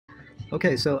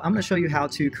Okay, so I'm going to show you how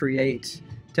to create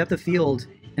depth of field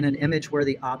in an image where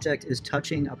the object is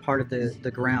touching a part of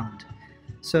the ground.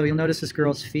 So you'll notice this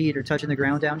girl's feet are touching the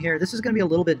ground down here. This is going to be a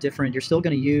little bit different. You're still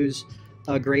going to use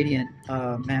a gradient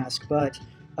mask, but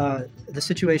the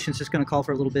situation is just going to call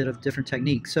for a little bit of different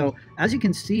technique. So as you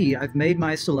can see, I've made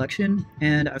my selection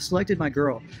and I've selected my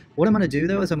girl. What I'm going to do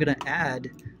though is I'm going to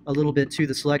add a little bit to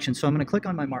the selection. So I'm going to click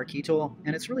on my marquee tool,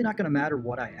 and it's really not going to matter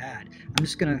what I add. I'm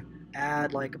just going to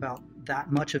add like about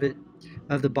that much of it,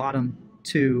 of the bottom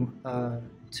to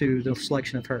the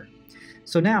selection of her.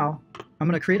 So now I'm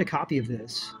going to create a copy of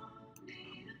this,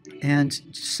 and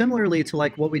similarly to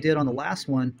like what we did on the last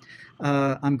one,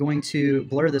 I'm going to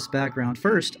blur this background.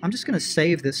 First, I'm just going to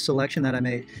save this selection that I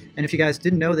made. And if you guys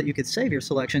didn't know that you could save your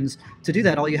selections, to do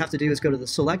that all you have to do is go to the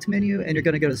select menu and you're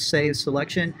going to go to save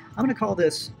selection. I'm going to call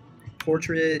this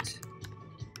Portrait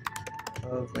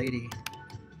of Lady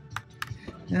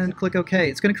and click OK.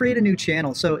 It's going to create a new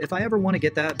channel. So if I ever want to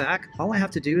get that back, all I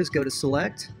have to do is go to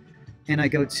select, and I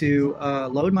go to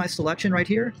load my selection right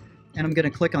here, and I'm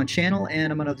going to click on channel, and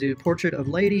I'm going to do Portrait of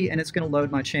Lady, and it's going to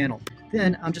load my channel.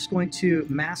 Then I'm just going to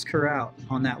mask her out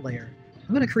on that layer.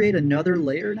 I'm going to create another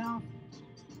layer now,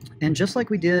 and just like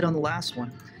we did on the last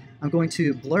one, I'm going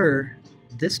to blur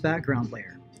this background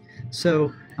layer.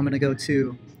 So I'm going to go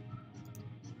to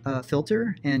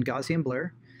filter and Gaussian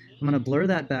blur. I'm going to blur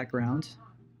that background.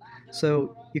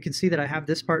 So you can see that I have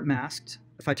this part masked.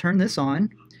 If I turn this on,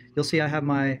 you'll see I have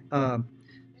my,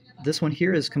 this one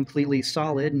here is completely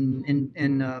solid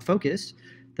and focused.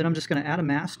 Then I'm just going to add a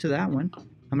mask to that one.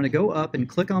 I'm going to go up and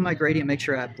click on my gradient, make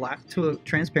sure I add black to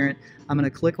transparent. I'm going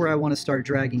to click where I want to start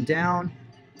dragging down,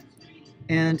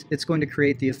 and it's going to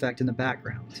create the effect in the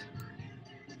background.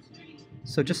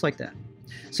 So just like that.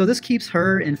 So this keeps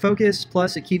her in focus,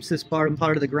 plus it keeps this part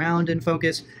of the ground in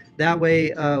focus. That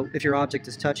way, if your object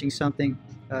is touching something,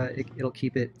 it'll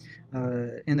keep it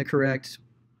in the correct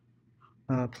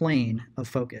plane of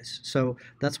focus. So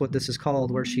that's what this is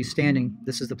called, where she's standing.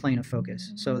 This is the plane of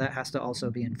focus. So that has to also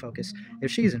be in focus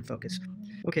if she's in focus.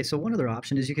 Okay, so one other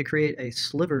option is you could create a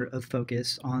sliver of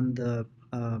focus on the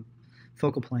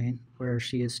focal plane where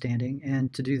she is standing.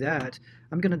 And to do that,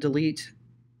 I'm going to delete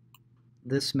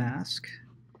this mask,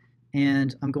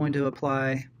 and I'm going to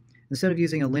apply, instead of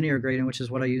using a linear gradient, which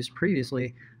is what I used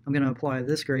previously, I'm going to apply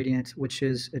this gradient, which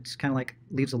is, it's kind of like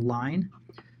leaves a line.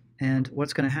 And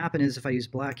what's going to happen is if I use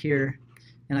black here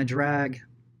and I drag,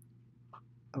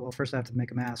 well, first I have to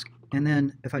make a mask, and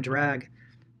then if I drag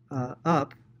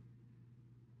up,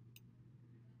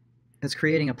 it's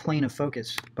creating a plane of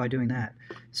focus by doing that.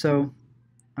 So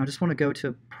I just want to go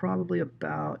to probably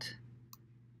about,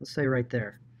 let's say right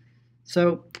there.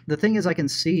 So the thing is, I can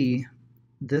see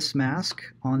this mask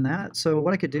on that. So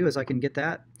what I could do is I can get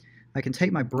that, I can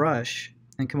take my brush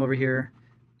and come over here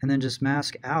and then just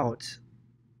mask out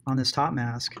on this top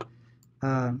mask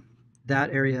that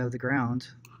area of the ground,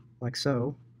 like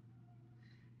so,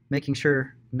 making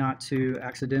sure not to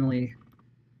accidentally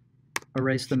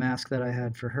erase the mask that I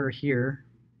had for her here.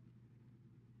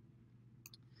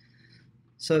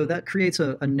 So that creates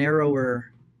a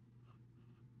narrower,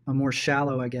 a more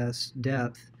shallow, I guess,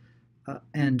 depth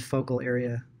and focal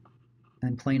area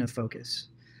and plane of focus.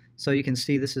 So you can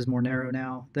see this is more narrow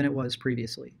now than it was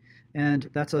previously. And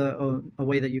that's a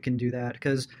way that you can do that,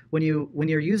 because when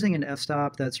you're using an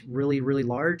f-stop that's really, really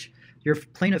large, your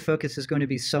plane of focus is going to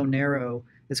be so narrow,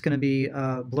 it's going to be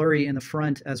blurry in the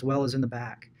front as well as in the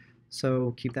back.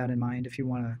 So keep that in mind if you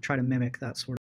want to try to mimic that sort of